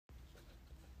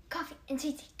and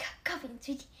sweetie, coffee and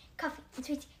sweetie, coffee and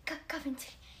sweetie, coffee and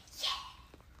sweetie. Yeah.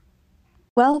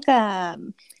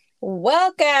 Welcome.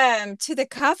 Welcome to the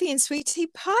Coffee and Sweet Tea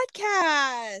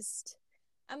podcast.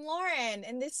 I'm Lauren,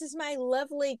 and this is my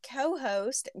lovely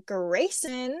co-host,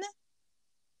 Grayson.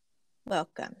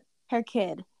 Welcome. Her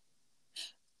kid.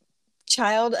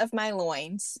 Child of my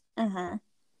loins. Uh-huh.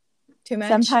 Too much?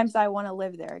 Sometimes I want to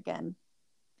live there again.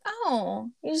 Oh,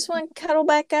 you just want to cuddle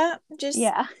back up?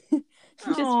 Yeah.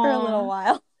 Just for a little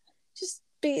while.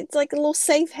 It's like a little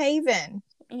safe haven.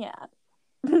 Yeah.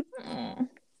 Like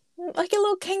a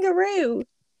little kangaroo.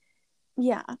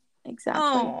 Yeah, exactly.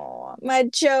 Oh, my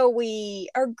Joey.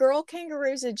 Are girl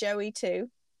kangaroos a Joey too?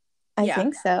 I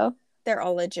think so. They're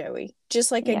all a Joey.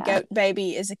 Just like a goat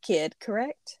baby is a kid,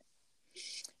 correct?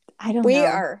 I don't know. We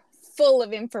are full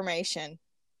of information.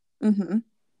 Mm-hmm.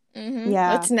 Mm-hmm.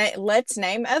 Yeah. Let's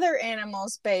name other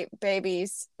animals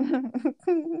babies.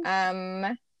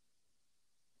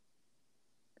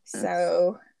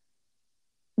 So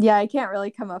yeah, I can't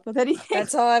really come up with anything.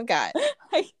 That's all I've got.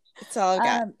 That's all I've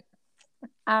got.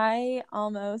 I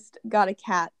almost got a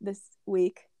cat this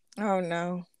week. Oh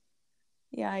no.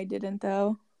 Yeah, I didn't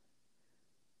though.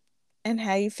 And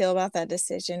how you feel about that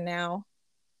decision now?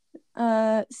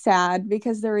 Sad,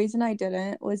 because the reason I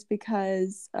didn't was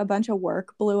because a bunch of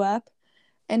work blew up,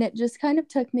 and it just kind of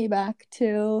took me back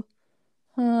to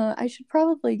I should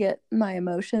probably get my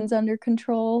emotions under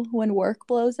control when work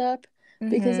blows up,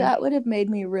 because that would have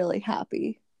made me really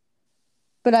happy.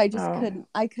 But I just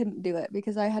couldn't do it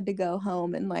because I had to go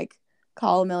home and like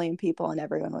call a million people and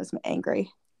everyone was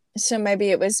angry. So maybe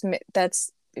it was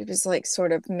like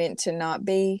sort of meant to not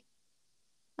be.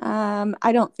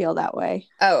 I don't feel that way.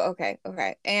 Oh, okay.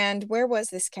 And where was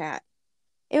this cat?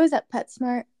 It was at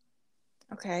PetSmart.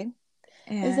 Okay.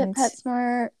 It was at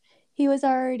PetSmart. He was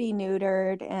already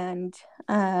neutered and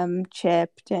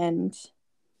chipped and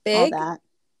all that.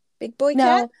 Big boy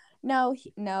cat? No,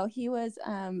 he was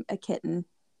a kitten.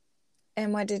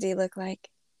 And what did he look like?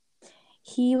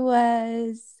 He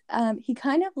was he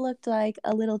kind of looked like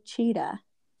a little cheetah.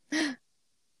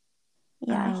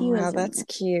 Yeah, he was. Wow, that's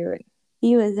cute.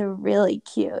 He was really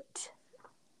cute.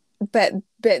 But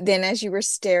then as you were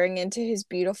staring into his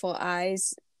beautiful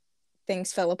eyes,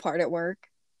 things fell apart at work.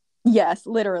 Yes,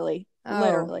 literally.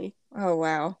 Literally. Oh,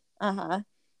 wow. Uh-huh.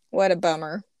 What a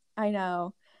bummer. I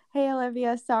know. Hey,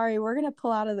 Olivia, sorry, we're going to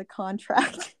pull out of the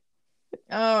contract.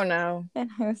 Oh, no.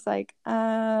 And I was like,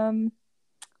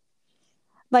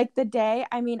 like the day,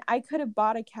 I mean, I could have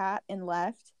bought a cat and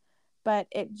left, but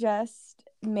it just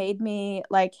made me,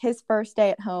 like, his first day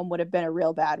at home would have been a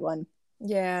real bad one.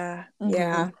 Yeah.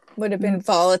 Yeah. Would have been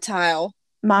volatile.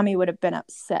 Mommy would have been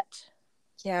upset.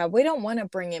 Yeah, we don't want to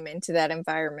bring him into that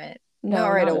environment. No, not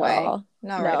right away.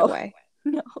 Right away.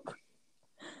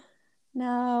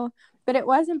 No. But it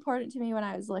was important to me when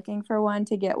I was looking for one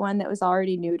to get one that was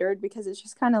already neutered, because it's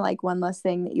just kind of like one less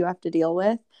thing that you have to deal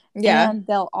with. Yeah. And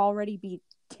they'll already be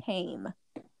tame,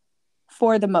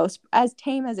 for the most, as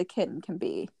tame as a kitten can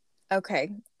be.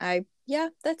 Okay. That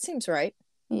seems right.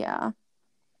 Yeah.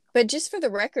 But just for the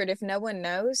record, if no one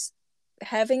knows,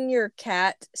 having your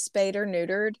cat spayed or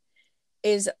neutered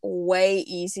is way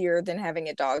easier than having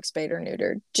a dog spayed or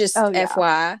neutered. Just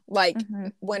FYI. Like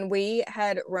when we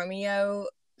had Romeo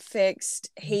fixed,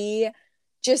 he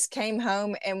just came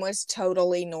home and was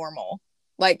totally normal.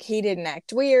 Like he didn't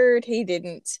act weird.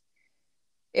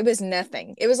 It was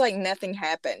nothing. It was like nothing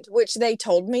happened, which they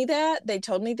told me that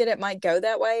it might go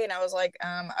that way. And I was like,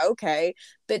 okay.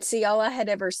 But see, all I had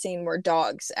ever seen were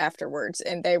dogs afterwards.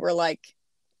 And they were like,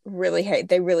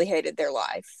 they really hated their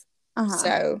life.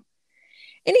 So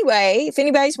anyway, if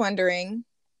anybody's wondering,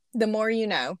 the more you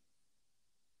know.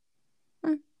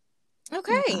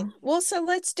 Okay. Well, so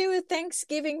let's do a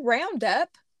Thanksgiving roundup.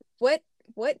 What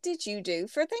did you do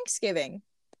for Thanksgiving?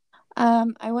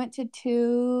 I went to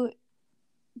 2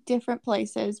 different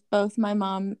places, both my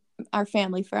mom, our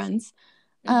family friends.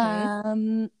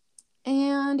 And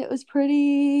it was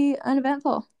pretty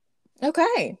uneventful.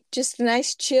 Okay. Just a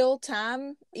nice chill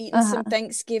time, eating some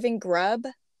Thanksgiving grub.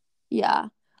 Yeah.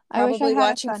 Probably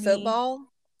watching football.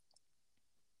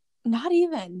 Not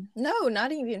even. No,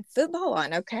 not even football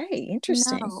on. Okay,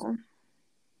 interesting. No.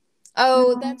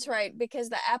 Oh, that's right, because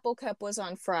the Apple Cup was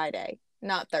on Friday,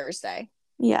 not Thursday.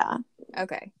 Yeah.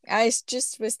 Okay. I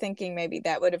just was thinking maybe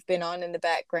that would have been on in the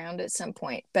background at some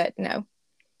point, but no.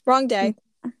 Wrong day.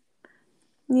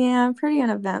 Yeah, pretty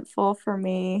uneventful for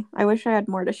me. I wish I had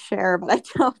more to share, but I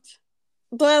don't.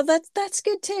 Well, that's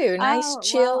good too. Nice,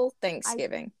 chill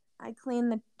Thanksgiving. I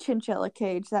cleaned the chinchilla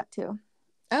cage, that too.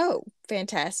 Oh,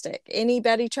 fantastic.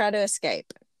 Anybody try to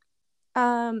escape?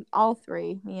 All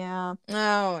 3, yeah.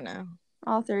 Oh, no.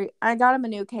 All three. I got him a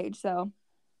new cage though.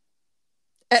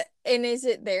 And is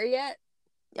it there yet?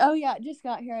 Oh yeah, it just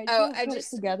got here. I just haven't put it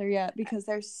together yet because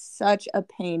they're such a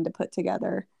pain to put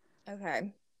together.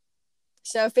 Okay.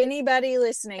 So if anybody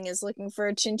listening is looking for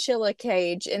a chinchilla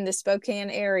cage in the Spokane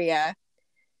area.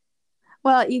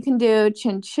 Well, you can do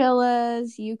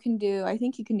chinchillas. I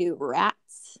think you can do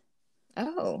rats.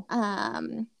 Oh.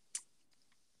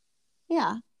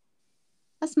 Yeah.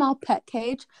 A small pet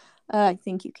cage. I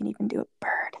think you can even do a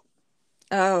bird.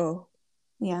 Oh.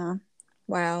 Yeah.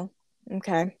 Wow.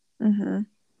 Okay. Mm-hmm.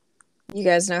 You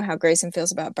guys know how Grayson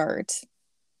feels about birds.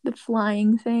 The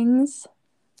flying things.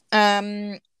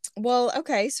 Well,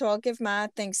 okay, so I'll give my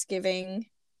Thanksgiving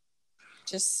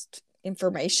just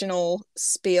informational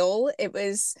spiel.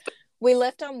 We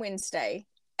left on Wednesday.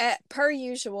 Per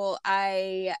usual,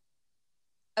 I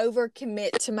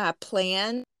overcommit to my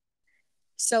plan.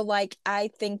 So like I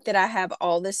think that I have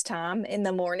all this time in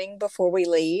the morning before we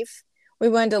leave. We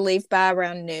wanted to leave by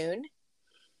around noon.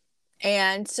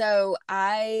 And so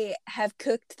I have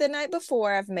cooked the night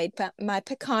before. I've made my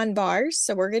pecan bars,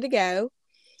 so we're good to go.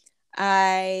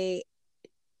 I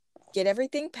get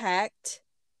everything packed,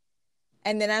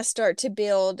 and then I start to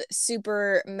build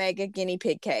super mega guinea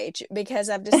pig cage because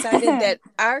I've decided that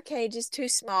our cage is too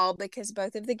small because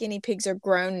both of the guinea pigs are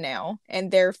grown now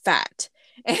and they're fat.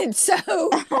 And so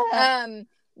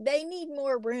they need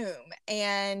more room.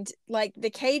 And like the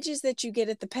cages that you get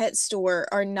at the pet store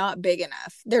are not big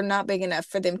enough. They're not big enough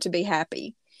for them to be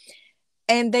happy.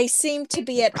 And they seem to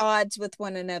be at odds with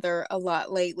one another a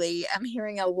lot lately. I'm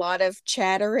hearing a lot of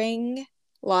chattering,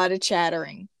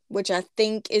 which I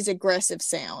think is aggressive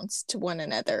sounds to one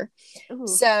another. Ooh.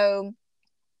 So,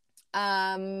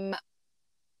 I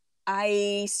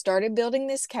started building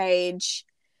this cage.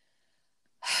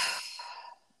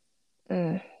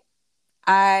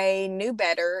 I knew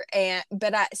better,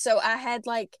 but I had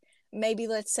like maybe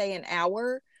let's say an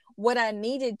hour. What I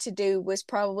needed to do was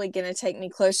probably going to take me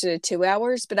closer to 2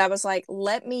 hours, but I was like,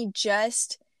 let me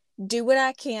just do what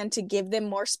I can to give them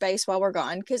more space while we're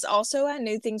gone. Because also I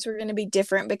knew things were going to be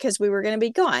different because we were going to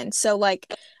be gone. So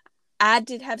like I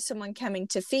did have someone coming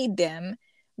to feed them,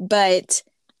 but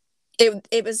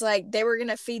it was like they were going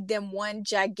to feed them one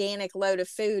gigantic load of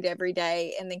food every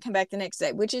day and then come back the next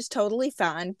day, which is totally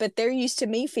fine. But they're used to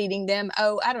me feeding them,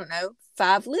 I don't know,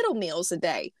 5 little meals a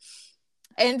day.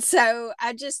 And so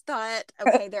I just thought,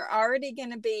 okay, they're already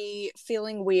going to be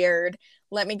feeling weird.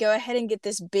 Let me go ahead and get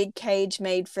this big cage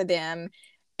made for them.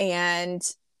 And,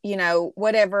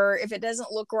 whatever, if it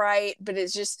doesn't look right, but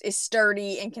it's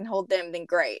sturdy and can hold them, then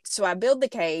great. So I build the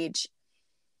cage.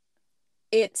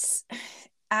 There's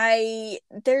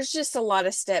just a lot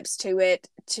of steps to it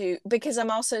because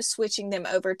I'm also switching them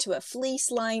over to a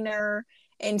fleece liner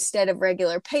instead of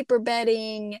regular paper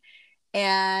bedding.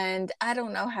 And I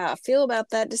don't know how I feel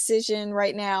about that decision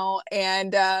right now.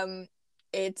 And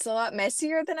it's a lot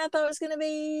messier than I thought it was going to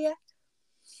be.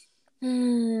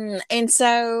 And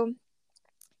so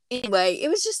anyway, it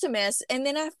was just a mess. And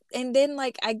then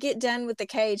like I get done with the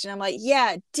cage and I'm like,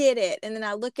 yeah, did it. And then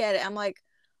I look at it, I'm like,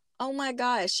 oh my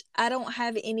gosh, I don't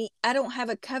have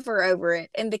a cover over it.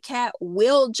 And the cat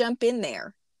will jump in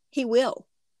there. He will.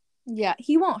 Yeah,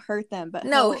 he won't hurt them, but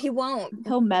no, he won't.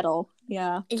 He'll meddle.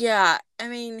 Yeah. Yeah. I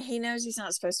mean, he knows he's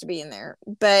not supposed to be in there,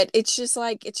 but it's just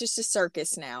a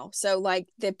circus now. So like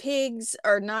the pigs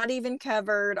are not even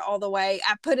covered all the way.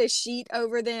 I put a sheet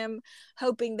over them,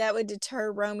 hoping that would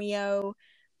deter Romeo.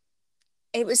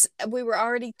 We were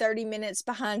already 30 minutes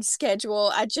behind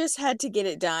schedule. I just had to get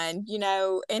it done,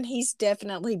 and he's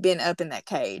definitely been up in that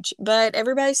cage, but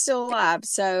everybody's still alive.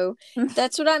 So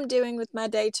that's what I'm doing with my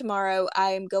day tomorrow. I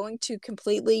am going to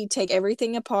completely take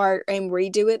everything apart and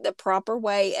redo it the proper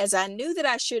way as I knew that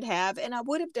I should have. And I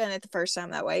would have done it the first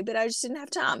time that way, but I just didn't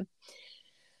have time.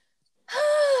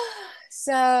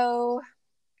 So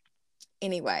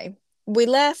anyway, we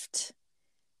left.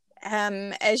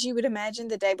 As you would imagine,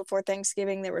 the day before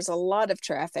Thanksgiving, there was a lot of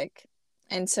traffic.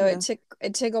 And so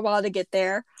it took a while to get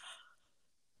there.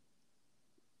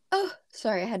 Oh,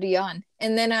 sorry, I had to yawn.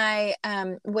 And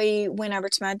then we went over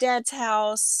to my dad's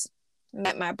house,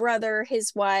 met my brother,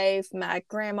 his wife, my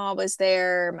grandma was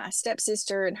there, my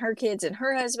stepsister and her kids and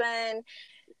her husband.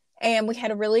 And we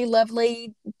had a really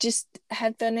lovely, just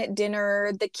had fun at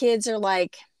dinner. The kids are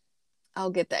like, I'll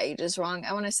get the ages wrong.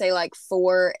 I want to say like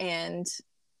 4 and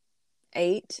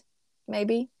 8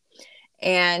 maybe,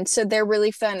 and so they're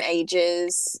really fun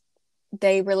ages.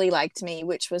 They really liked me,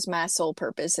 which was my sole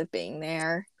purpose of being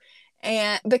there.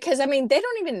 And because I mean, they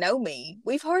don't even know me.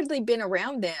 We've hardly been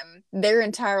around them their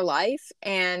entire life.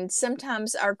 And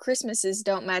sometimes our Christmases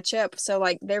don't match up. So,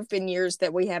 like, there have been years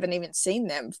that we haven't even seen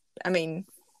them. I mean,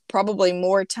 probably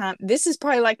more time. This is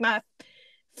probably like my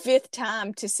fifth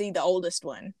time to see the oldest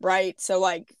one, right? So,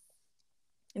 like,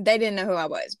 they didn't know who I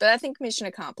was. But I think mission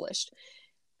accomplished.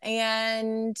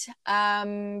 And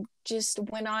just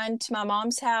went on to my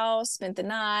mom's house, spent the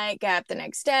night, got up the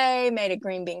next day, made a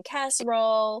green bean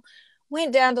casserole,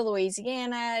 went down to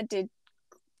Louisiana, did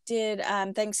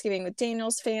Thanksgiving with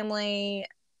Daniel's family.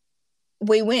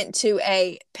 We went to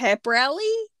a pep rally.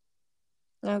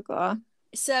 Oh god.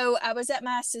 So I was at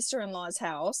my sister-in-law's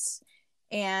house,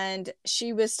 and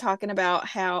she was talking about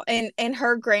how and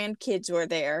her grandkids were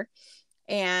there,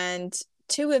 and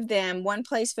two of them, one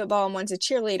plays football and one's a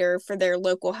cheerleader for their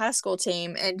local high school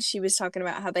team. And she was talking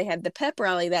about how they had the pep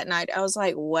rally that night. I was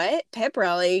like, what? Pep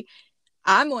rally?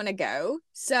 I want to go.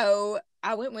 So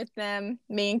I went with them.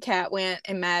 Me and Kat went,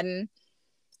 and Madden.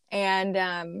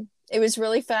 And it was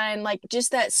really fun. Like,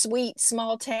 just that sweet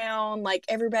small town, like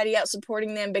everybody out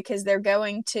supporting them because they're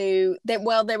going to that.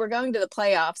 Well, they were going to the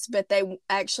playoffs, but they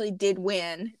actually did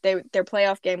win. Their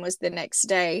playoff game was the next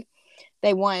day.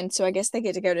 They won, so I guess they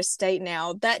get to go to state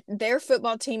now. That their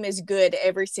football team is good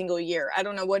every single year. I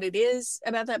don't know what it is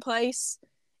about that place.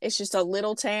 It's just a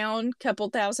little town,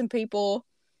 couple thousand people,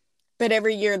 but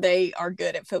every year they are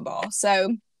good at football.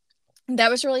 So that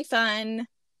was really fun.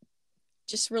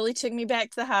 Just really took me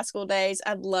back to the high school days.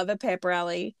 I'd love a pep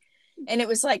rally. And it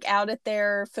was like out at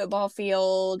their football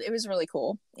field. It was really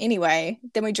cool. Anyway,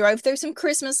 then we drove through some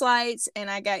Christmas lights, and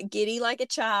I got giddy like a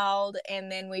child.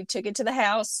 And then we took it to the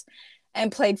house and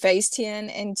played phase 10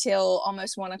 until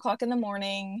almost 1 o'clock in the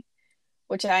morning,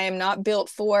 which I am not built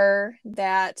for.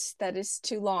 That is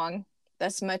too long.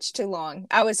 That's much too long.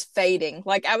 I was fading.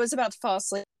 Like, I was about to fall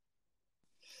asleep.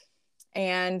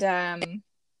 And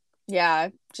yeah,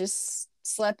 just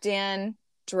slept in,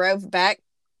 drove back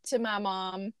to my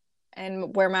mom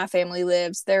and where my family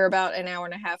lives. They're about an hour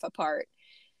and a half apart.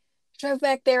 Drove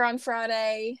back there on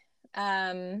Friday.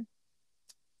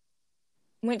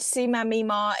 Went to see my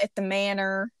Meemaw at the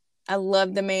Manor. I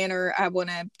love the Manor. I want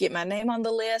to get my name on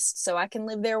the list so I can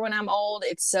live there when I'm old.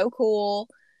 It's so cool.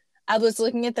 I was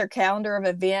looking at their calendar of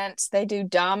events. They do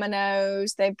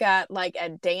dominoes. They've got like a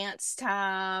dance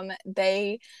time.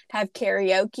 They have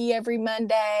karaoke every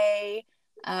Monday.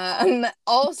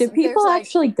 Also, do people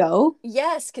actually go?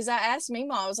 Yes, because I asked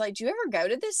Mima, I was like, do you ever go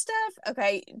to this stuff?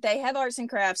 Okay, they have arts and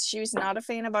crafts. She was not a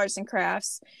fan of arts and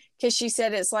crafts because she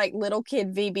said it's like little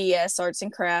kid VBS arts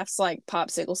and crafts, like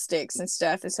popsicle sticks and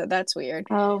stuff. And so that's weird.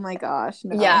 Oh my gosh.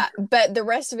 No. Yeah, but the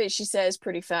rest of it, she says,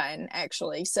 pretty fun,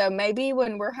 actually. So maybe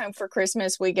when we're home for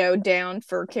Christmas, we go down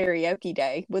for karaoke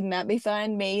day. Wouldn't that be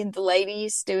fun? Me and the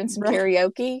ladies doing some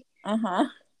karaoke. Uh-huh.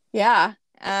 Yeah.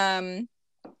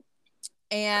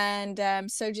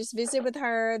 So just visit with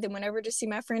her, then went over to see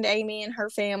my friend Amy and her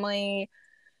family.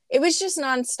 It was just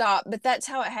nonstop, but that's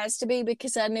how it has to be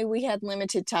because I knew we had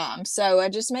limited time. So I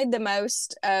just made the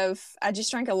most of, I just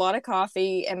drank a lot of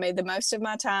coffee and made the most of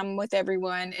my time with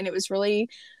everyone. And it was really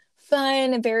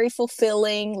fun and very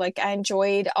fulfilling. Like, I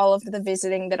enjoyed all of the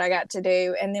visiting that I got to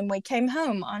do. And then we came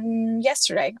home on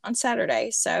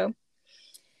Saturday. So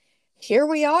here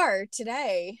we are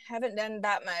today. Haven't done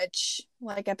that much.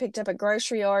 Like, I picked up a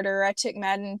grocery order. I took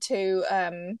Madden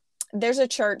to there's a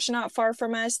church not far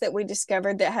from us that we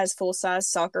discovered that has full-size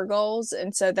soccer goals,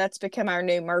 and so that's become our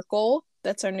new Merkel.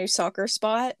 That's our new soccer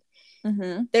spot.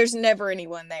 Mm-hmm. There's never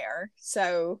anyone there,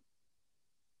 so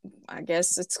I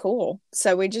guess it's cool.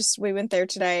 So we went there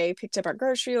today, picked up our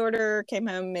grocery order, came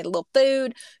home, made a little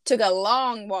food, took a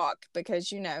long walk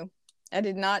because I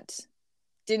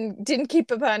didn't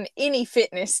keep up on any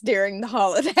fitness during the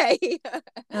holiday.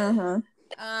 Uh-huh.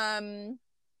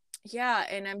 Yeah,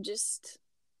 and I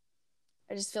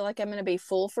just feel like I'm going to be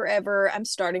full forever. I'm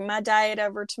starting my diet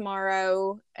over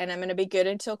tomorrow, and I'm going to be good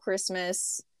until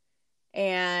Christmas.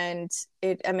 And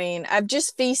I've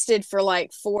just feasted for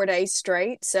like 4 days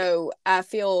straight, so I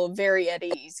feel very at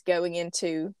ease going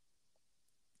into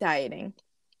dieting.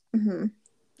 Mm-hmm.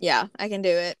 Yeah, I can do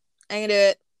it.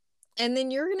 And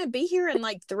then you're going to be here in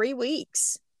like 3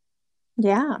 weeks.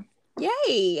 Yeah.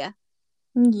 Yay.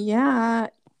 Yeah.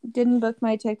 Didn't book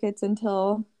my tickets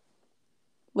until,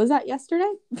 was that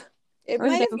yesterday?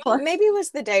 Maybe it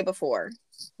was the day before.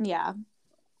 Yeah.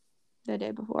 The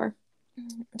day before.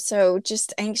 So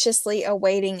just anxiously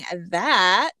awaiting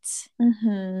that.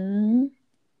 Mm-hmm.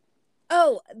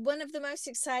 Oh, one of the most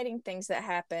exciting things that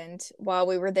happened while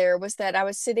we were there was that I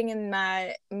was sitting in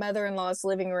my mother-in-law's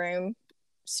living room,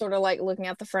 sort of like looking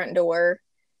out the front door,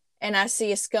 and I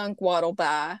see a skunk waddle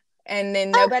by. And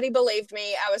then nobody believed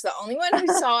me. I was the only one who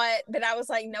saw it, but I was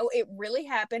like, no, it really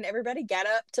happened. Everybody got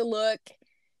up to look.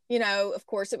 You know, of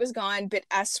course it was gone, but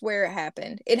I swear it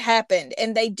happened. It happened.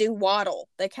 And they do waddle.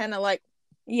 They kind of like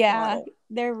waddle.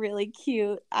 They're really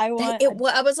cute. I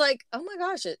was like, oh my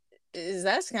gosh, is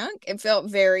that skunk? It felt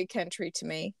very country to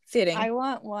me. Fitting. I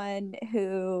want one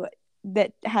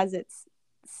that has its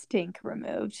stink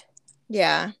removed.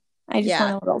 Yeah. I just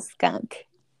want a little skunk.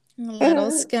 A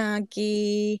little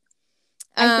skunky.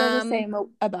 I feel the same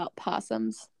about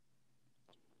possums.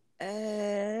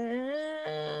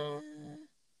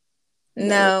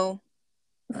 No.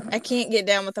 I can't get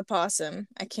down with a possum.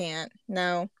 I can't.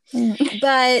 No.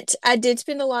 But I did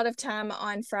spend a lot of time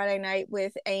on Friday night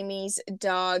with Amy's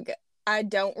dog. I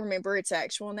don't remember its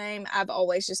actual name. I've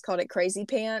always just called it Crazy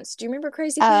Pants. Do you remember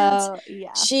Crazy Pants? Oh,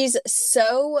 yeah. She's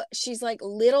like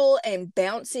little and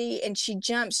bouncy, and she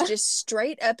jumps just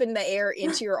straight up in the air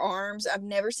into your arms. I've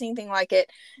never seen anything like it.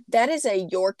 That is a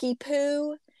Yorkie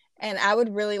poo, and I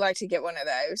would really like to get one of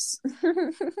those.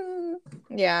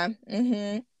 Yeah.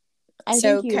 Mm-hmm. I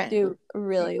think you do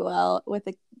really well with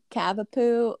a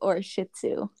Cavapoo or a Shih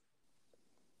Tzu.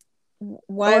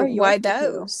 Why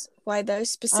those? Why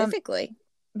those specifically?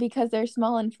 Because they're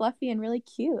small and fluffy and really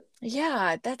cute.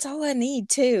 Yeah, that's all I need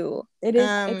too. It is.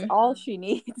 It's all she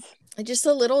needs. Just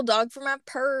a little dog for my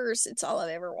purse. It's all I've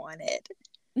ever wanted.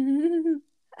 Do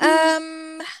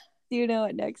you know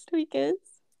what next week is?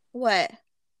 What?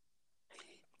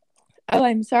 Oh,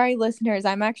 I'm sorry, listeners.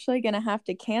 I'm actually gonna have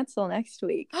to cancel next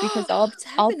week because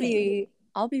I'll be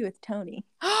with Tony.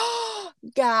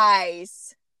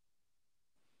 Guys,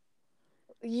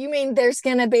 you mean there's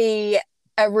gonna be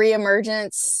a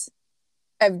reemergence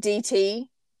of DT?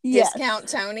 Yes. Discount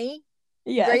Tony?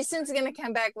 Yes. Grayson's gonna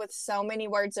come back with so many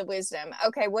words of wisdom.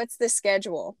 Okay, what's the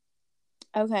schedule?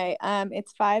 Okay,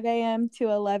 it's 5 a.m. to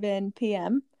 11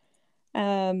 p.m.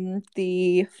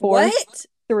 The 4th What?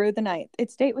 through the 9th.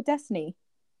 It's Date with Destiny.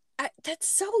 That's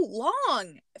so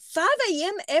long. 5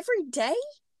 a.m. every day?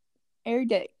 Every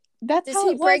day. Does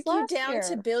he break you down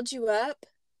to build you up?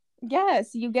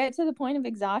 Yes, you get to the point of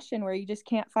exhaustion where you just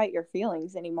can't fight your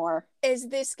feelings anymore. Is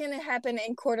this going to happen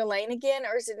in Coeur d'Alene again,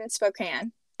 or is it in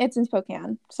Spokane? It's in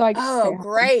Spokane. So I Oh,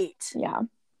 great. Yeah.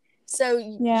 So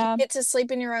you get to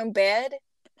sleep in your own bed?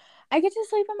 I get to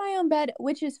sleep in my own bed,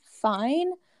 which is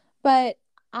fine, but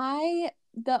I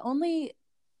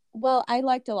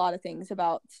liked a lot of things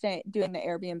about doing the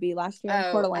Airbnb last year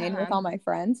in Coeur d'Alene with all my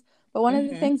friends. But one of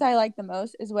the things I liked the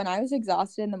most is when I was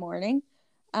exhausted in the morning,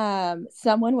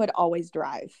 someone would always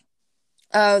drive.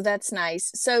 Oh, that's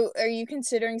nice. So are you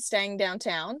considering staying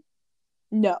downtown?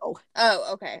 No.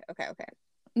 Oh, okay.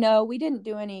 No, we didn't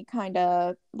do any kind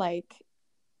of like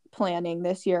planning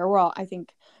this year. Well, I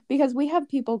think because we have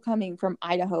people coming from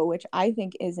Idaho, which I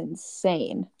think is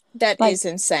insane. That is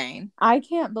insane. I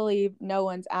can't believe no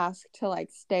one's asked to like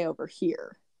stay over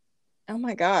here. Oh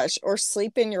my gosh. Or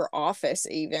sleep in your office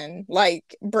even.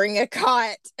 Like bring a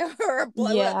cot or a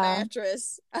blow-up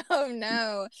mattress. Oh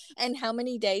no. And how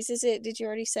many days is it? Did you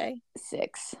already say?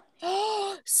 6.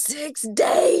 6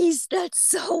 days. That's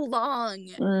so long.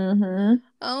 Mm-hmm.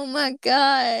 Oh my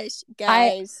gosh.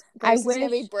 Guys, Grace is gonna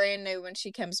be brand new when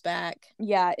she comes back.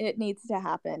 Yeah, it needs to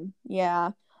happen.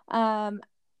 Yeah.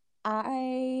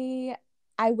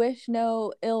 I wish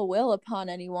no ill will upon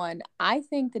anyone. I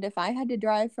think that if I had to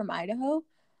drive from Idaho,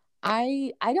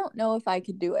 I don't know if I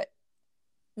could do it.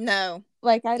 No.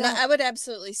 Like I would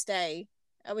absolutely stay.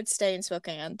 I would stay in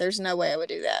Spokane. There's no way I would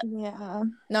do that. Yeah.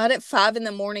 Not at 5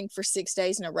 a.m. for 6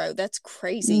 days in a row. That's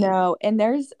crazy. No. And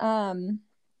there's the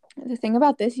thing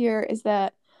about this year is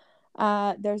that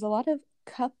there's a lot of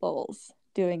couples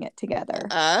doing it together.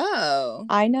 Oh.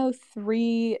 I know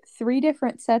three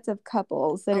different sets of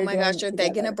couples that are doing it together. Oh my gosh, are they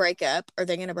going to break up? Are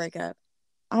they going to break up?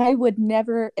 I would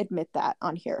never admit that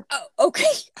on here. Oh,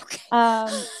 okay.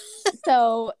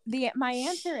 So my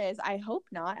answer is I hope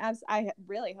not. As I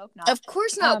really hope not. Of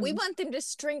course not. We want them to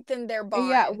strengthen their bond.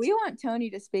 Yeah, we want Tony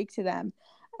to speak to them.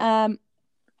 I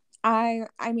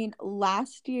mean,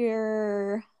 last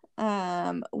year,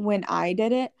 when I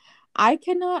did it, I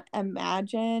could not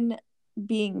imagine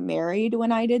being married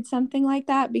when I did something like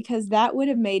that because that would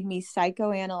have made me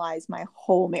psychoanalyze my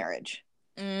whole marriage.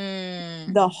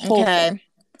 The whole thing.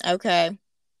 Okay.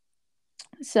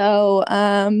 So,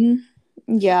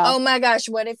 yeah. Oh my gosh,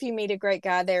 what if you meet a great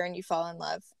guy there and you fall in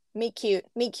love? Meet cute.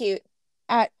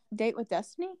 At Date with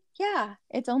Destiny? Yeah.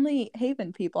 It's only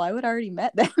Haven people. I would already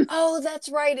met them. Oh, that's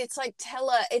right. It's like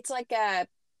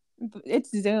it's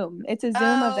Zoom. It's a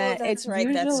Zoom event. It's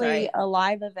usually a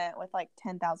live event with like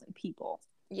 10,000 people.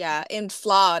 Yeah, in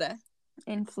Florida.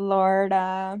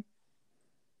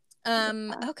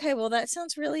 Okay, well, that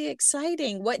sounds really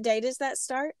exciting. What day does that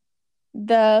start?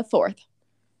 The 4th.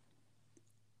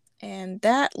 And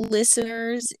that,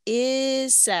 listeners,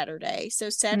 is Saturday.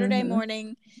 So Saturday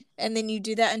morning, and then you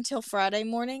do that until Friday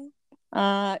morning?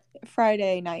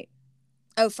 Friday night.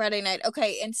 Oh, Friday night.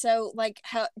 Okay. And so, like,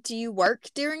 how do you work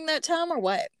during that time or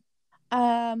what?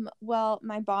 Well,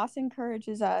 my boss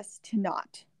encourages us to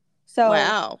not. So,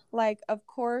 wow. Like, of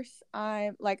course,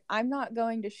 I'm not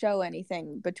going to show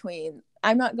anything between.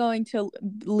 I'm not going to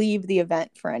leave the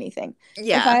event for anything.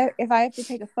 Yeah. If I have to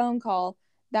take a phone call,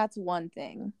 that's one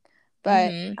thing.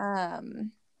 But you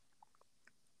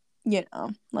know,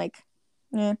 like,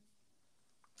 yeah.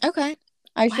 Okay.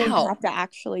 I shouldn't have to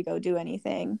actually go do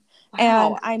anything.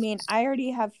 Wow. And I mean, I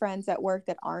already have friends at work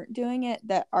that aren't doing it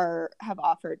that have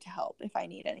offered to help if I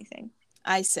need anything.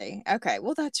 I see. Okay.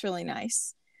 Well, that's really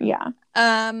nice. Yeah.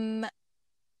 Wow.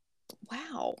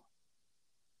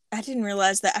 I didn't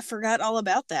realize that. I forgot all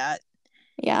about that.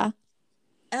 Yeah.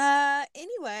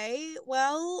 Anyway,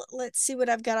 well, let's see what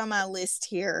I've got on my list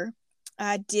here.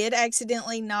 I did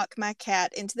accidentally knock my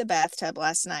cat into the bathtub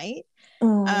last night.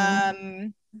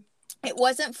 It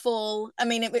wasn't full. I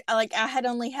mean, I had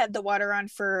only had the water on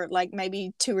for like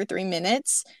maybe 2 or 3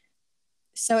 minutes.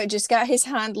 So it just got his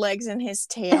hind legs and his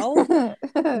tail.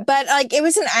 But like, it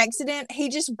was an accident. He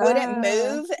just wouldn't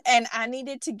move, and I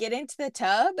needed to get into the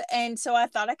tub, and so I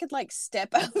thought I could like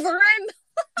step over him.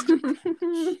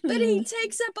 But he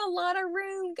takes up a lot of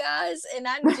room, guys, and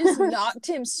I just knocked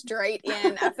him straight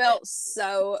in. I felt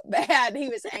so bad. He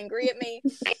was angry at me,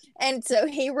 and so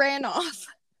he ran off.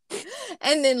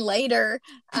 And then later,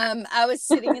 I was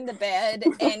sitting in the bed,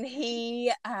 and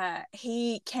he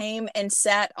came and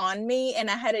sat on me, and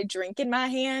I had a drink in my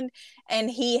hand, and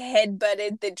he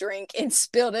headbutted the drink and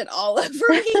spilled it all over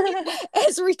me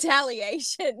as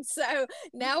retaliation. So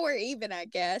now we're even, I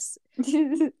guess.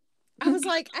 I was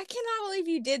like, I cannot believe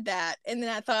you did that. And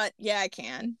then I thought, yeah, I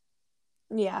can.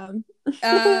 Yeah.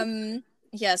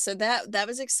 Yeah, so that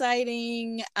was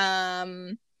exciting.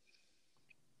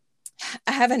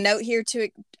 I have a note here to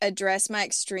address my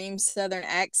extreme Southern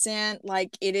accent.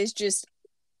 Like, it is just,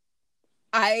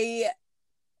 I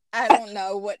don't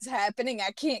know what's happening. I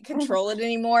can't control it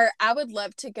anymore. I would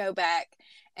love to go back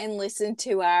and listen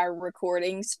to our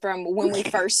recordings from when we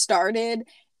first started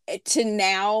to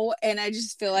now, and I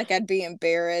just feel like I'd be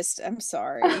embarrassed. I'm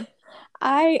sorry.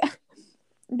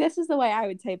 This is the way I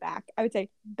would say back. I would say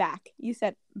back. You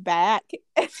said back.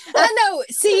 I know.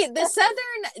 See, the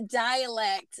Southern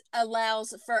dialect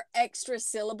allows for extra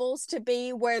syllables to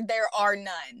be where there are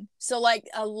none. So, like,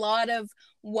 a lot of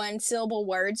one-syllable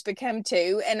words become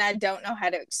two, and I don't know how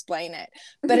to explain it.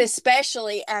 But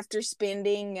especially after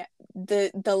spending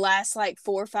the last, like,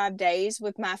 4 or 5 days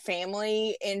with my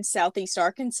family in Southeast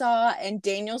Arkansas and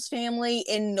Daniel's family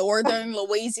in Northern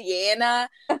Louisiana.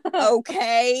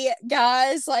 Okay,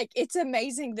 guys, like, it's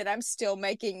amazing that I'm still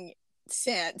making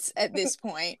sense at this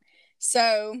point.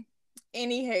 So,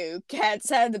 anywho, cat's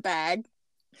out of the bag.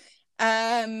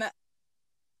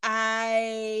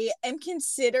 I am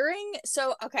considering,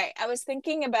 okay, I was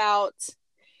thinking about,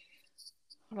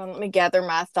 hold on, let me gather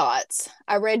my thoughts.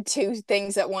 I read 2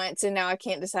 things at once and now I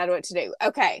can't decide what to do.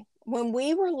 Okay, when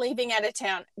we were leaving out of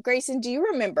town, Grayson, do you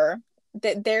remember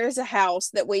that there's a house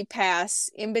that we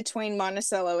pass in between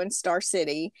Monticello and Star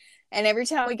City, and every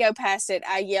time we go past it,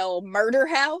 I yell murder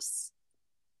house?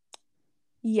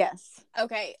 Yes.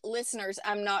 Okay, listeners,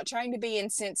 I'm not trying to be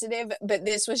insensitive, but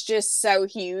this was just so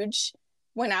huge.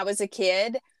 When I was a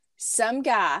kid, some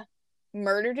guy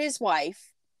murdered his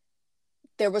wife.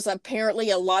 There was apparently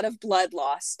a lot of blood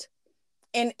lost.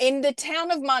 And in the town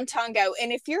of Montongo,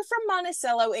 and if you're from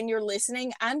Monticello and you're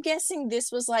listening, I'm guessing this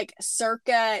was like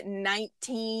circa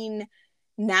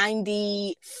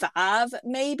 1995,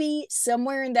 maybe,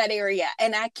 somewhere in that area.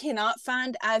 And I cannot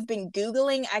find, I've been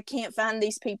Googling, I can't find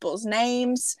these people's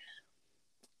names.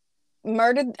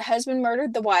 Husband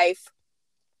murdered the wife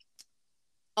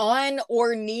on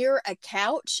or near a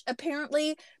couch,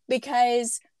 apparently,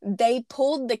 because they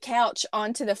pulled the couch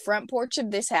onto the front porch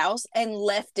of this house and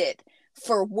left it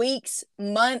for weeks,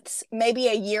 months, maybe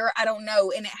a year, I don't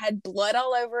know, and it had blood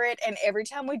all over it. And every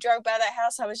time we drove by that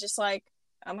house, I was just like,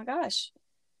 oh my gosh,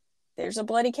 there's a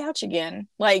bloody couch again.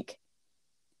 Like,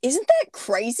 isn't that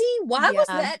crazy? Why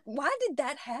did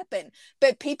that happen?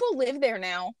 But people live there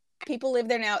now.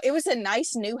 It was a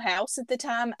nice new house at the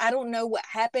time. I don't know what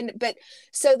happened, but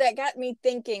so that got me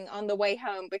thinking on the way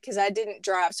home, because I didn't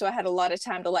drive, so I had a lot of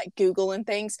time to like Google and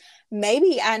things.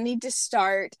 Maybe I need to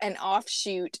start an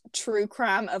offshoot True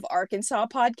Crime of Arkansas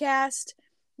podcast,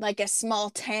 like a small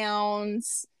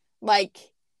towns, like,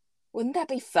 wouldn't that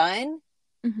be fun?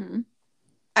 Mm-hmm.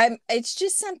 It's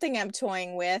just something I'm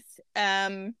toying with.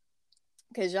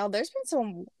 Because y'all, there's been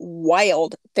some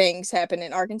wild things happen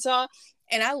in Arkansas.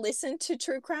 And I listen to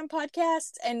true crime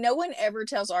podcasts, and no one ever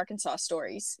tells Arkansas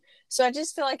stories. So I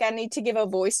just feel like I need to give a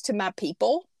voice to my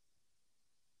people.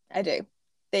 I do.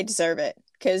 They deserve it,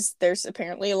 because there's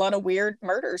apparently a lot of weird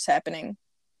murders happening.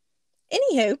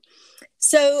 Anywho,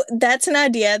 so that's an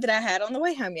idea that I had on the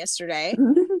way home yesterday.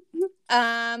 Knock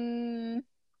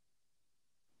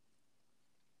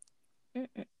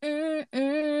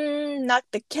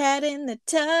the cat in the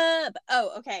tub.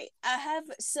 Oh, okay. I have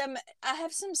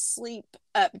some sleep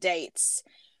updates.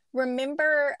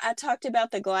 Remember, I talked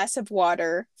about the glass of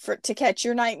water to catch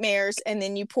your nightmares, and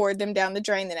then you poured them down the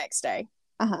drain the next day.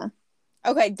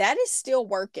 Okay, that is still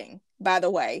working, by the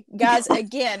way, guys.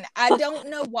 Again, I don't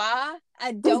know why.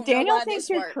 I don't know why this works.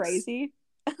 You're crazy.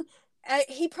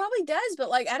 He probably does,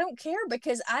 but like I don't care,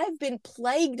 because I've been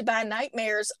plagued by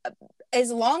nightmares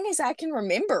as long as I can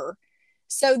remember.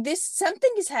 So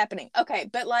something is happening. Okay,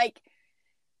 but like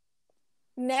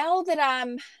now that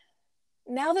I'm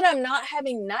not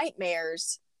having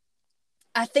nightmares,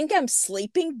 I think I'm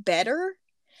sleeping better.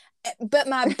 But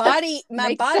my body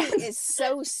is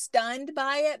so stunned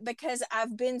by it, because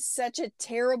I've been such a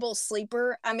terrible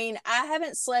sleeper. I mean, I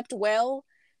haven't slept well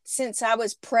since I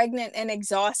was pregnant and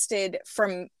exhausted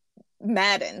from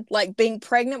Madden. Like, being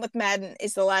pregnant with Madden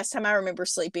is the last time I remember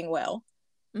sleeping well.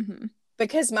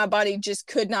 Because my body just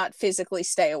could not physically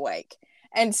stay awake.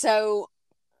 And so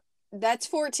that's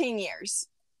 14 years.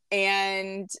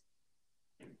 And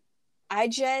I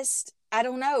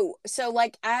don't know. So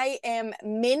like I am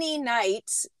many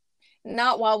nights,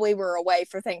 not while we were away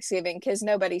for Thanksgiving, because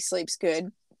nobody sleeps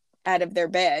good out of their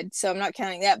bed. So I'm not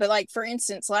counting that. But like, for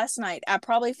instance, last night, I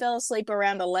probably fell asleep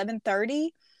around 11:30,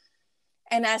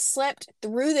 and I slept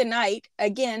through the night.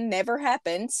 Again, never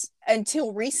happens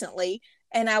until recently.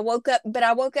 And I woke up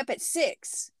at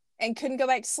 6 and couldn't go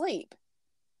back to sleep.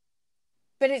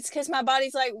 But it's because my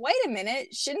body's like, wait a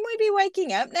minute, shouldn't we be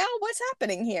waking up now? What's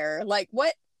happening here? Like,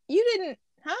 what? You didn't,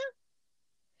 huh?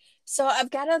 So I've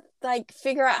got to like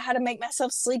figure out how to make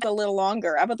myself sleep a little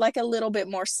longer. I would like a little bit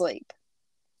more sleep,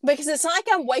 because it's not like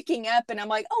I'm waking up and I'm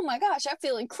like, oh my gosh, I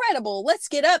feel incredible. Let's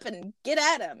get up and get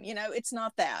at them. It's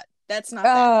not that. That's not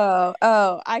that.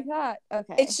 I got,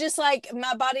 okay. It's just like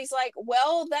my body's like,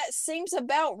 well, that seems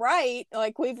about right.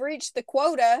 Like, we've reached the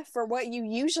quota for what you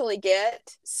usually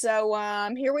get. So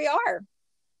here we are.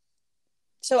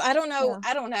 So I don't know. Yeah.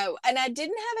 I don't know. And I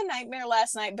didn't have a nightmare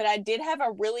last night, but I did have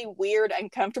a really weird,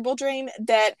 uncomfortable dream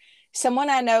that someone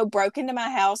I know broke into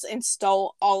my house and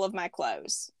stole all of my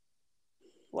clothes.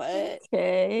 What?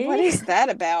 Okay. What is that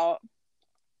about?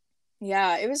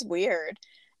 Yeah, it was weird.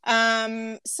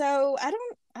 So I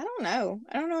don't know.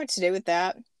 I don't know what to do with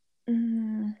that.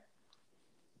 And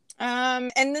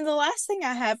then the last thing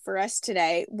I have for us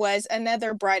today was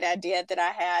another bright idea that I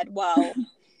had while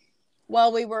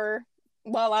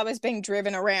I was being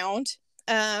driven around.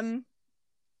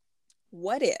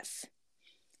 What if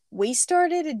we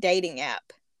started a dating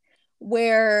app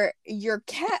where you're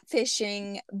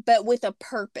catfishing, but with a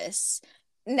purpose?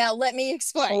 Now, let me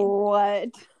explain. What?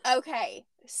 Okay.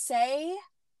 Say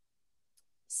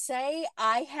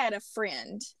I had a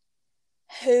friend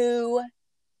who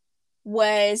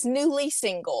was newly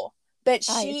single, but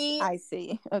I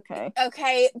see.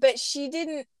 Okay, but she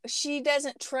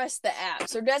doesn't trust the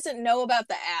apps, or doesn't know about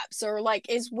the apps, or like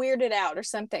is weirded out or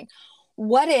something.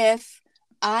 What if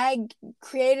I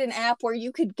create an app where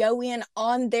you could go in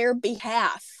on their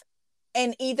behalf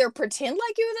and either pretend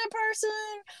like you're that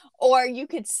person, or you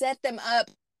could set them up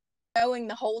knowing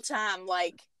the whole time,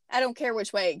 like, I don't care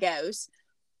which way it goes.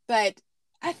 But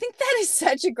I think that is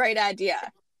such a great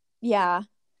idea. Yeah.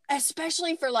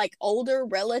 Especially for like older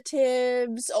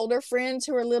relatives, older friends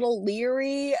who are a little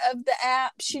leery of the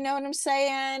apps, you know what I'm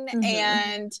saying?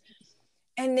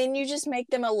 And then you just make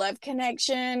them a love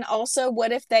connection. Also,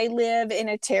 what if they live in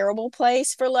a terrible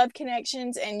place for love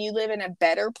connections and you live in a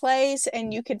better place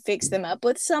and you could fix them up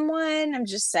with someone? I'm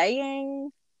just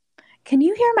saying. Can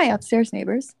you hear my upstairs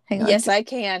neighbors? Hang on. Yes, I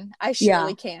can. I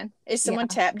surely can. Is someone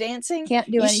tap dancing? Can't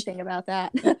do anything about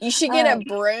that. You should get a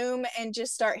broom and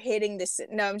just start hitting this.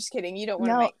 No, I'm just kidding. You don't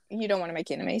want to make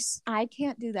enemies. I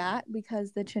can't do that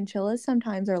because the chinchillas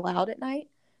sometimes are loud at night,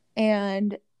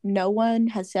 and no one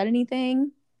has said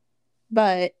anything.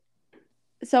 But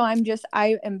so I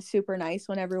am super nice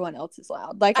when everyone else is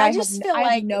loud. Like I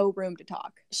have no room to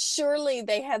talk. Surely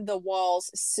they have the walls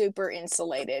super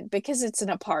insulated because it's an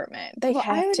apartment. They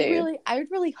have to. I would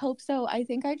really hope so. I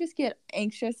think I just get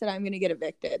anxious that I'm going to get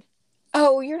evicted.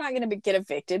 Oh, you're not going to get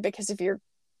evicted because of your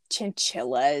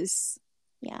chinchillas.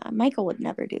 Yeah, Michael would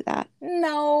never do that.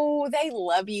 No, they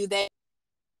love you.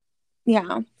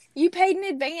 Yeah. You paid in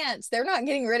advance. They're not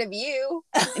getting rid of you.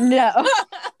 No.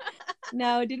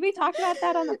 No, did we talk about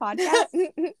that on the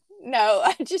podcast? No,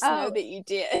 I just know that you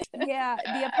did. Yeah,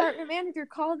 the apartment manager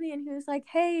called me and he was like,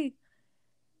 hey,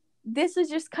 this is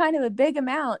just kind of a big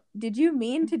amount. Did you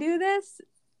mean to do this?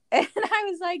 And I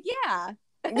was like, yeah.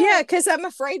 Yeah, because I'm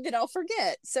afraid that I'll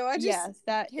forget. So I just,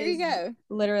 yes, here you go.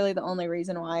 Literally the only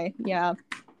reason why. Yeah.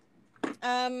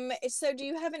 So do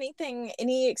you have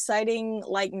any exciting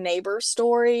like neighbor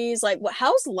stories? Like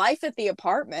how's life at the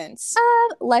apartments?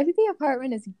 Life at the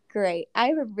apartment is great. I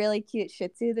have a really cute Shih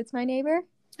Tzu that's my neighbor.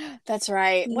 That's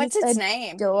right. What's its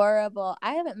name? Adorable.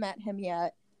 I haven't met him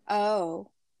yet. Oh,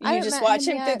 you just watch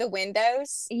him through the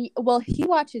windows? He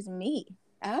watches me.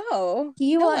 Oh,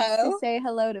 he wants to say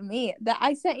hello to me. That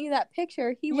I sent you that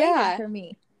picture. He waited for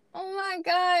me. Oh my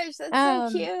gosh, that's so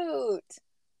cute.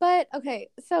 But okay,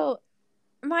 so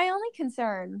my only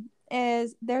concern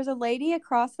is there's a lady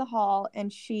across the hall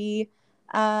and she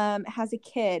has a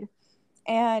kid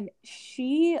and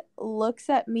she looks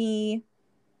at me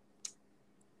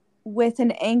with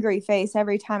an angry face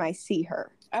every time I see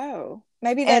her. Oh,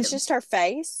 maybe that's just her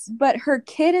face. But her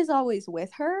kid is always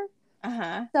with her.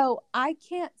 Uh-huh. So I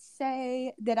can't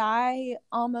say that I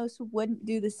almost wouldn't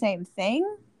do the same thing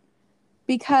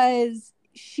because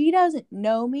she doesn't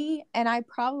know me and I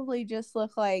probably just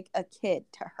look like a kid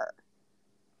to her.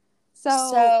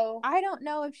 So I don't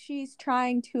know if she's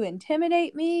trying to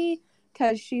intimidate me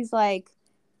because she's like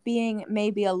being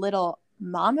maybe a little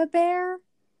mama bear.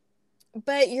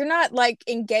 But you're not like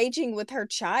engaging with her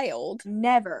child.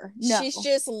 Never. No. She's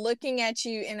just looking at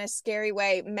you in a scary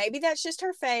way. Maybe that's just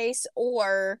her face,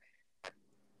 or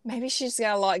maybe she's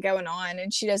got a lot going on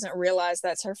and she doesn't realize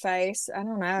that's her face. I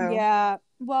don't know. Yeah.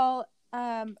 Well,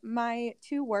 my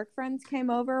two work friends came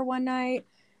over one night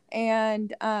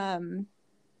and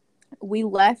we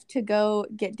left to go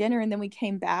get dinner and then we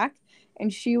came back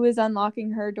and she was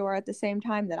unlocking her door at the same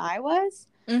time that I was.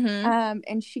 Mm-hmm.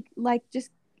 And she like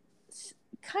just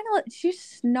kind of she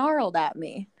snarled at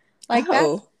me like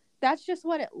that's just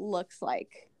what it looks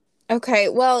like. Okay,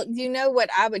 well, you know what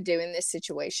I would do in this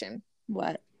situation?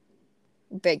 What?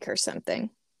 Bake her something.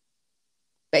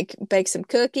 Bake some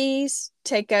cookies,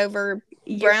 take over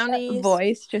brownies. Your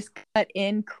voice just cut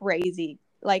in crazy,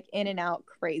 like in and out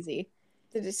crazy.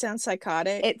 Did it sound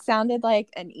psychotic? It sounded like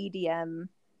an EDM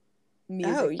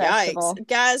music festival. Yikes.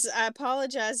 Guys, I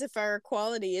apologize if our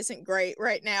quality isn't great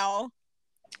right now.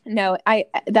 No,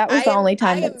 that was the only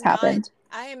time that's happened.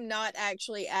 I am not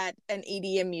actually at an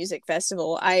EDM music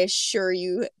festival. I assure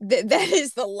you that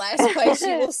is the last place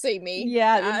you will see me.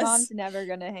 Yeah, the mom's never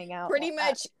gonna hang out. Pretty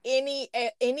much any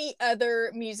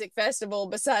other music festival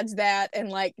besides that and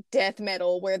like death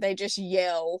metal where they just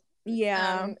yell.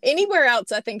 Yeah. Anywhere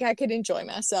else, I think I could enjoy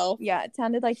myself. Yeah, it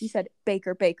sounded like you said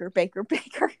baker, baker, baker,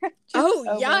 baker.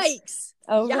 Yikes!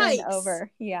 Over and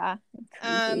over. Yeah.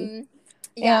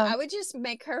 Yeah, I would just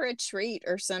make her a treat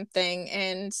or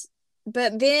something,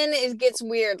 but then it gets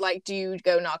weird. Like, do you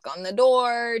go knock on the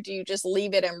door? Do you just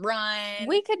leave it and run?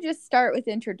 We could just start with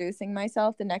introducing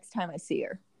myself the next time I see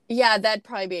her. Yeah, that'd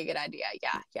probably be a good idea.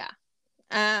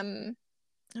 Yeah.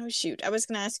 Oh shoot, I was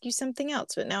gonna ask you something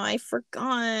else, but now I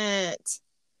forgot.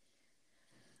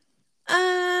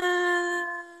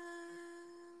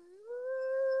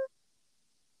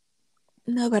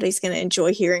 Nobody's gonna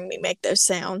enjoy hearing me make those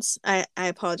sounds. I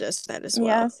apologize for that as well.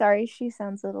 Yeah, sorry, she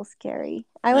sounds a little scary.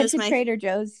 I went to Trader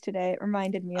Joe's today. It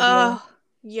reminded me of you. Oh,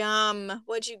 yum.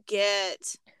 What'd you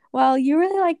get? Well, you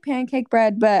really like pancake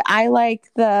bread, but I like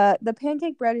the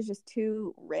pancake bread is just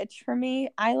too rich for me.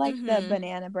 I like the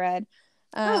banana bread.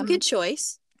 Good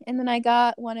choice. And then I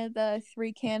got one of the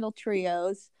 3 candle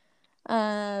trios.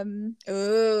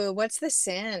 Ooh, what's the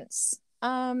scents?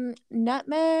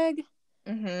 Nutmeg,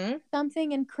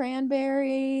 something in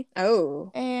cranberry.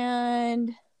 Oh.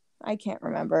 And I can't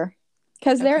remember.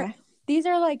 Because these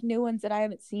are like new ones that I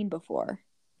haven't seen before.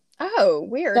 Oh,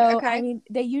 weird. So, okay. I mean,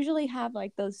 they usually have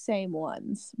like those same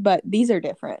ones, but these are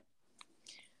different.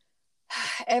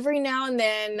 Every now and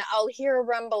then I'll hear a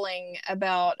rumbling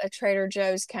about a Trader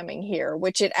Joe's coming here,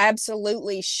 which it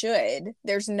absolutely should.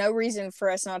 There's no reason for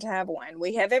us not to have one.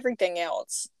 We have everything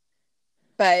else.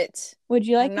 But would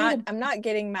you like I'm not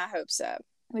getting my hopes up.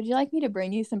 Would you like me to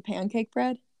bring you some pancake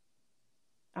bread?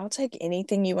 I'll take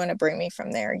anything you want to bring me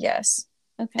from there, yes.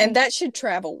 Okay. And that should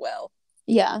travel well.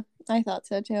 Yeah, I thought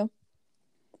so too.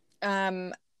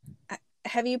 Have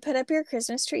you put up your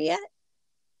Christmas tree yet?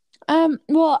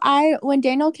 Well, when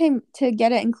Daniel came to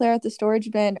get it and clear out the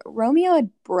storage bin, Romeo had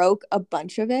broke a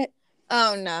bunch of it.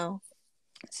 Oh no.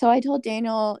 So I told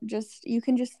Daniel, you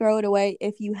can just throw it away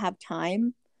if you have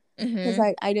time, because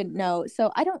I didn't know.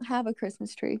 So I don't have a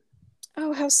Christmas tree.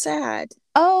 Oh, how sad.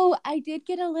 Oh, I did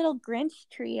get a little Grinch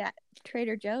tree at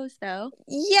Trader Joe's, though.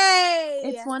 Yay!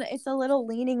 It's a little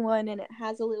leaning one, and it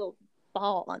has a little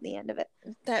ball on the end of it.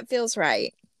 That feels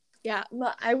right. Yeah,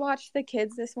 I watched the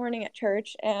kids this morning at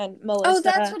church, and Melissa... Oh,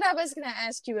 that's what I was going to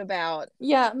ask you about.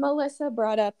 Yeah, Melissa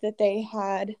brought up that they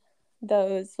had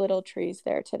those little trees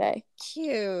there today.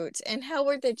 Cute. And how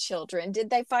were the children? Did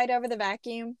they fight over the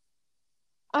vacuum?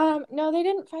 No, they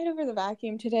didn't fight over the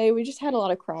vacuum today. We just had a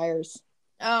lot of criers.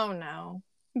 Oh, no.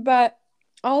 But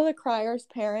all the criers'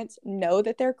 parents know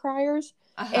that they're criers.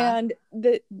 And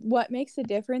what makes the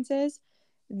difference is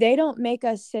they don't make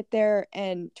us sit there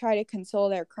and try to console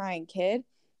their crying kid,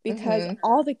 because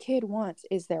all the kid wants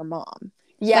is their mom.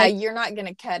 Yeah, like, you're not going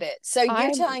to cut it. So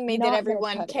you're telling me that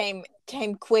everyone came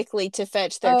quickly to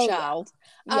fetch their child.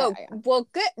 Yeah. Well,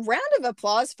 good. Round of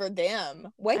applause for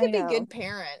them. Way to be good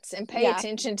parents and pay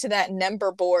attention to that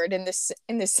number board in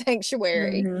the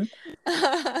sanctuary.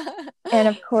 And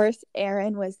of course,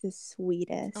 Erin was the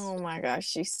sweetest. Oh my gosh,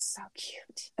 she's so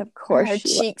cute. Of course, her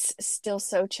cheeks still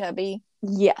so chubby.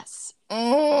 Yes.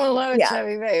 Oh, I love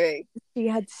chubby baby. She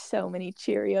had so many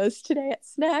Cheerios today at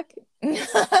snack.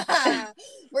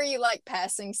 Were you like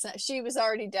passing some? She was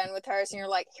already done with hers, and you're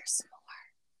like, here's some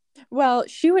more. Well,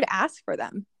 she would ask for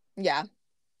them. Yeah.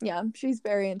 Yeah, she's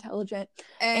very intelligent.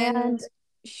 And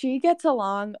she gets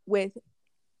along with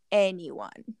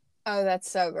anyone. Oh,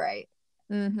 that's so great.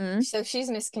 So she's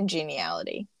Miss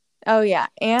Congeniality. Oh, yeah.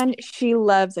 And she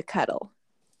loves a cuddle.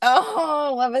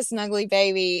 Oh, love a snuggly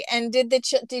baby. And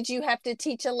did you have to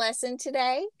teach a lesson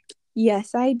today?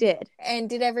 Yes, I did. And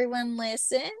did everyone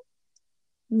listen?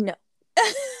 No.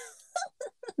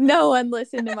 No one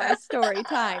listened to my story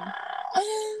time.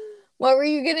 What were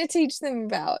you going to teach them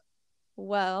about?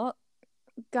 Well,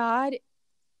 God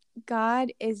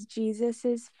is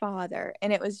Jesus's father,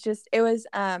 and it was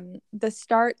the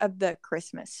start of the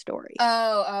Christmas story.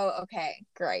 Oh, okay,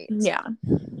 great. Yeah,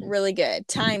 really good,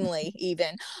 timely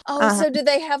even. So did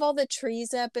they have all the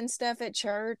trees up and stuff at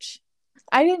church?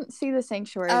 I didn't see the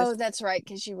sanctuary. Oh, that's right,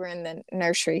 because you were in the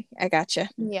nursery. I gotcha.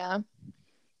 Yeah.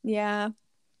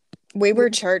 We were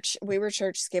church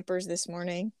skippers this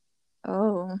morning.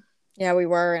 Oh. Yeah, we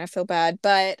were, and I feel bad,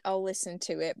 but I'll listen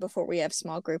to it before we have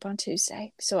small group on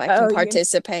Tuesday so I can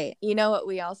participate. You know what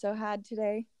we also had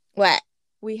today? What?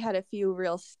 We had a few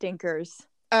real stinkers.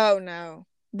 Oh, no.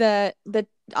 The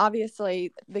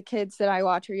obviously, the kids that I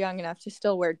watch are young enough to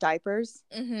still wear diapers.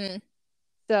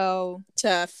 So.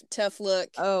 Tough look.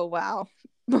 Oh, wow.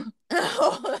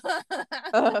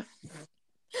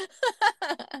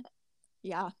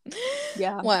 Yeah.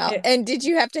 Wow. And did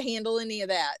you have to handle any of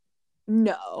that?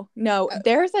 No.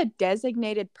 There's a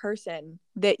designated person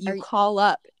that you call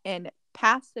up and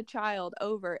pass the child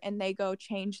over, and they go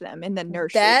change them in the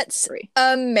nursery. That's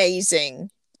amazing.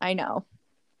 I know.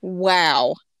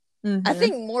 Wow. I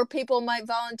think more people might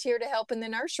volunteer to help in the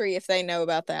nursery if they know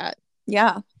about that.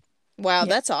 Yeah. Wow,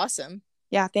 that's awesome.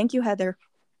 Yeah, thank you, Heather.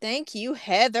 Thank you,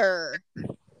 Heather.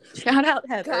 Shout out,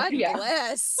 Heather. God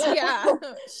bless. Yeah.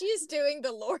 She's doing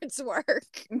the Lord's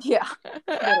work. Yeah.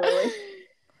 Literally.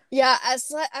 Yeah, I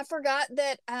forgot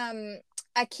that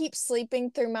I keep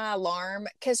sleeping through my alarm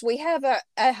because we have a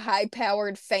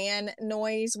high-powered fan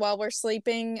noise while we're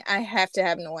sleeping. I have to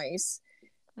have noise.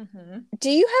 Do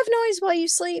you have noise while you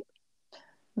sleep?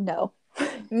 No.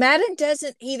 Madden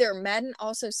doesn't either. Madden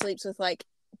also sleeps with like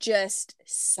just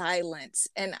silence,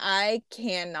 and I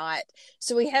cannot.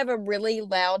 So we have a really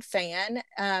loud fan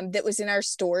that was in our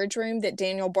storage room that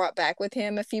Daniel brought back with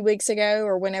him a few weeks ago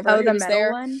or whenever he was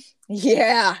there. One?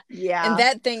 Yeah. And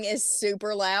that thing is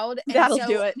super loud. And that'll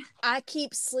do it. I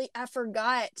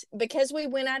forgot because we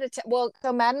went out of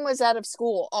so Madden was out of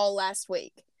school all last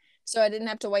week. So I didn't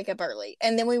have to wake up early.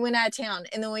 And then we went out of town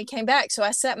and then we came back. So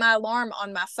I set my alarm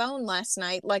on my phone last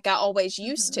night like I always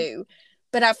used to.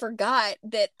 But I forgot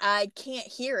that I can't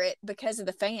hear it because of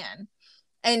the fan.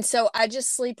 And so I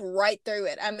just sleep right through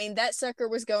it. I mean, that sucker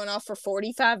was going off for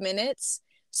 45 minutes.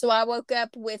 So I woke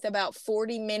up with about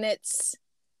 40 minutes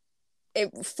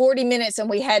and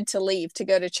we had to leave to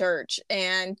go to church.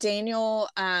 And Daniel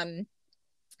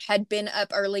had been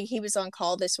up early. He was on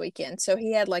call this weekend. So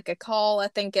he had like a call, I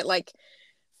think at like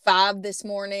 5 this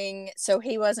morning. So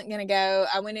he wasn't going to go.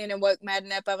 I went in and woke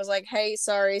Madden up. I was like, hey,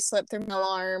 sorry, slept through my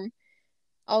alarm.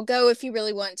 I'll go if you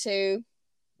really want to.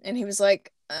 And he was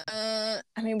like, I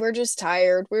mean, we're just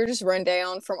tired. We're just run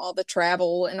down from all the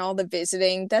travel and all the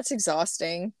visiting. That's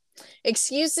exhausting.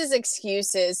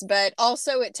 excuses, but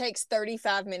also it takes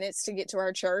 35 minutes to get to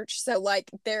our church. So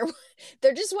like there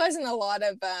just wasn't a lot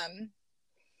of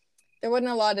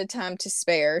time to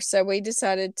spare. So we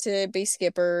decided to be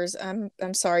skippers.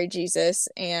 I'm sorry, Jesus.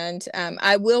 And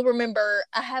I will remember,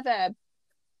 I have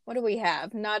what do we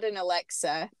have? Not an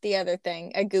Alexa, the other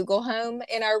thing, a Google Home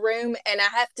in our room. And I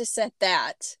have to set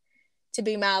that to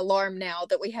be my alarm now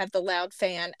that we have the loud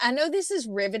fan. I know this is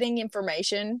riveting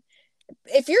information.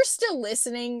 If you're still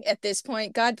listening at this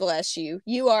point, God bless you.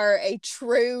 You are a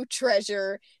true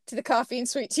treasure to the Coffee and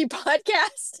Sweet Tea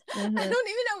podcast. I don't even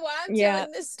know why I'm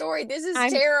telling this story. This is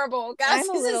terrible. Guys,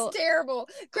 this is terrible.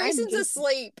 Grayson's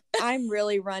asleep. I'm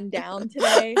really run down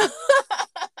today.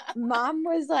 Mom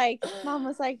was like,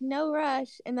 no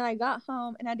rush. And then I got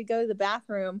home and had to go to the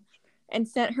bathroom and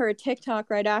sent her a TikTok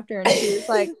right after. And she was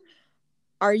like,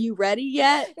 are you ready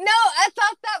yet? No, I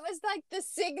thought that was like the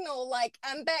signal, like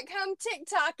I'm back home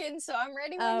TikToking, so I'm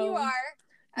ready when you are.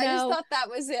 I just thought that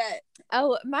was it.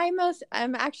 Oh, my most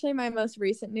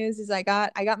recent news is I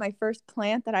got my first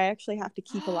plant that I actually have to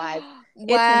keep alive.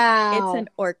 Wow. It's an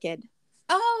orchid.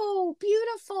 Oh,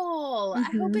 beautiful.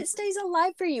 I hope it stays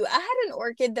alive for you. I had an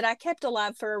orchid that I kept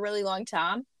alive for a really long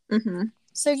time.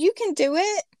 So you can do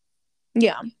it.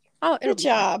 Yeah. Oh, good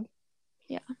job.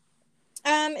 Yeah.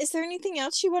 Is there anything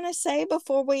else you want to say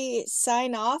before we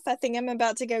sign off? I think I'm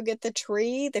about to go get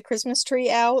the Christmas tree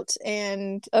out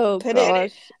and put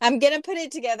it. I'm gonna put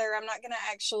it together. I'm not gonna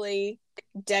actually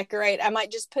decorate. I might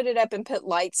just put it up and put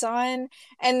lights on.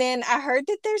 And then I heard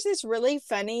that there's this really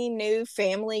funny new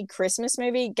family Christmas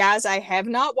movie. Guys, I have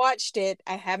not watched it.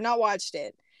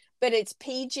 But it's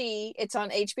PG. It's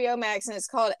on HBO Max and it's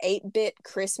called 8-Bit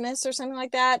Christmas or something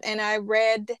like that. And I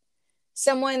read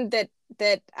someone that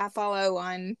I follow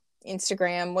on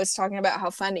Instagram was talking about how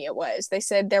funny it was. They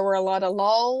said there were a lot of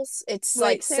lulls. It's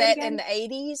like set in the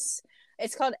 80s.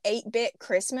 It's called 8-Bit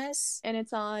Christmas. And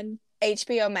it's on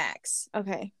HBO Max.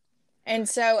 Okay. And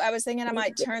so I was thinking I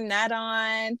might turn that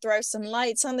on, throw some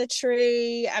lights on the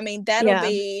tree. I mean, that'll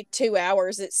be 2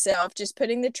 hours itself, just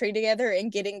putting the tree together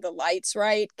and getting the lights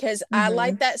right. Because I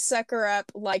light that sucker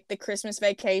up like the Christmas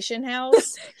Vacation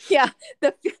house. Yeah.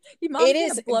 It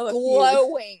is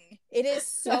glowing. It is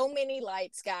so many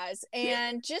lights, guys.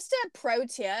 And just a pro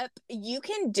tip, you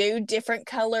can do different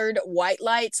colored white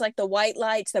lights, like the white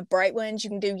lights, the bright ones. You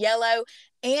can do yellow.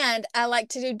 And I like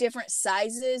to do different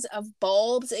sizes of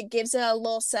bulbs. It gives it a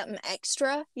little something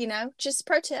extra, just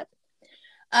pro tip.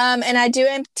 And I do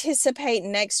anticipate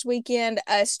next weekend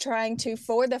us trying to,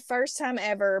 for the first time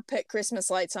ever, put Christmas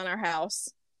lights on our house.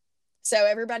 So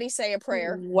everybody say a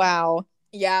prayer. Wow.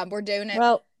 Yeah, we're doing it.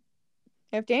 Well,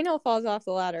 if Daniel falls off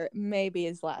the ladder, it may be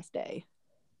his last day.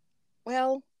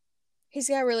 Well, he's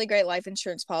got a really great life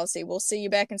insurance policy. We'll see you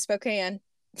back in Spokane.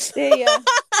 See ya.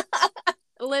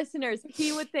 Listeners,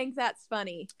 he would think that's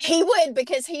funny. He would,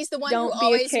 because he's the one who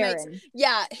always makes.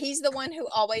 Yeah, he's the one who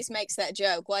always makes that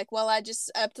joke. Like, well, I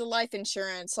just upped the life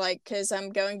insurance, like, because I'm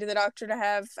going to the doctor to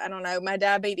have, I don't know, my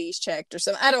diabetes checked or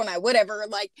something. I don't know, whatever.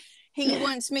 Like, he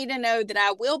wants me to know that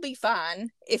I will be fine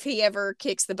if he ever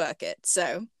kicks the bucket.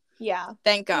 So, yeah,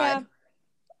 thank God.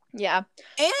 Yeah.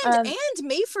 And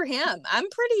me for him. I'm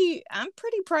pretty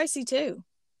pricey too.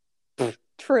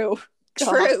 True.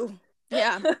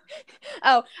 Yeah.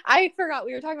 Oh, I forgot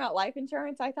we were talking about life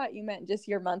insurance. I thought you meant just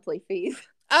your monthly fees.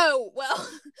 Oh, well,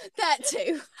 that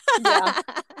too.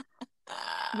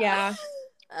 Yeah.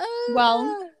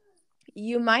 Well,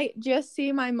 you might just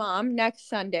see my mom next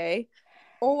Sunday.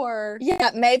 Or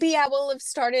maybe I will have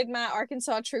started my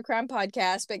Arkansas True Crime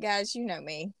podcast. But guys, you know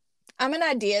me. I'm an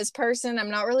ideas person. I'm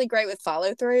not really great with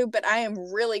follow through, but I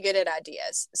am really good at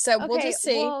ideas. So we'll just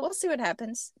see. We'll see what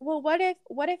happens. Well, what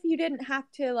if you didn't have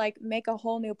to like make a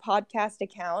whole new podcast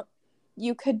account?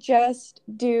 You could just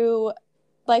do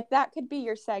like that could be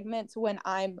your segments when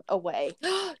I'm away.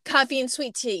 Coffee and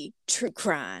Sweet Tea, True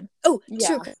Crime. Oh,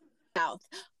 True Crime South.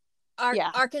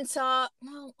 Arkansas.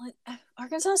 Well,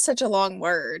 Arkansas is such a long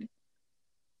word.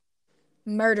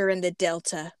 Murder in the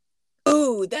Delta.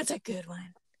 Ooh, that's a good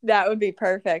one. That would be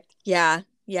perfect. Yeah.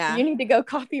 You need to go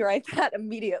copyright that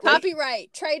immediately.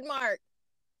 Copyright, trademark.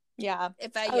 Yeah.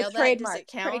 If I yell that, does it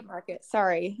count? Trademark it.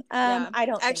 Sorry. I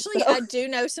don't actually. Think so. I do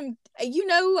know some.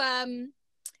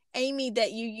 Amy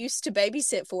that you used to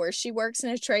babysit for. She works in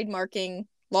a trademarking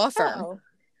law firm,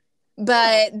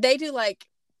 but they do like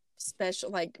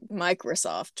special, like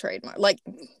Microsoft trademark. Like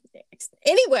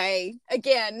anyway,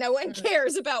 again, no one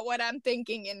cares about what I'm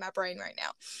thinking in my brain right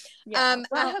now.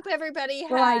 I hope everybody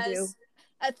has. I do.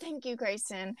 Thank you,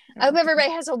 Grayson. I hope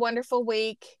everybody has a wonderful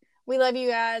week. We love you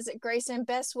guys. Grayson,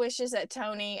 best wishes at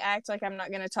Tony. Act like I'm not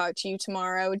going to talk to you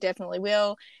tomorrow. Definitely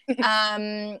will.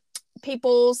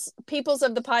 Peoples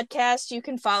of the podcast, you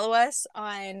can follow us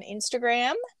on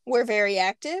Instagram. We're very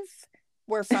active.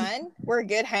 We're fun. We're a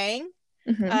good hang.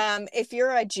 Mm-hmm. If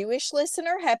you're a Jewish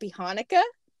listener, happy Hanukkah.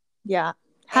 Yeah.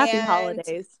 Happy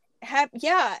holidays.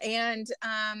 And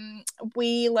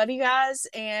we love you guys,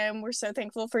 and we're so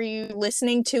thankful for you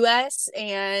listening to us.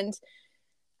 And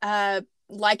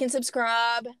like and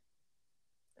subscribe.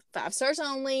 5 stars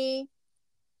only.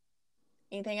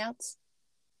 Anything else?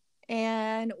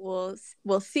 And we'll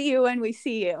see you when we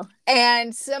see you.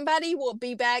 And somebody will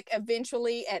be back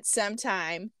eventually at some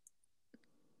time.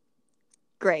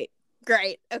 Great.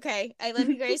 Okay. I love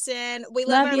you, Grayson. We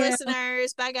love our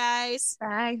listeners. Bye, guys.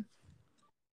 Bye.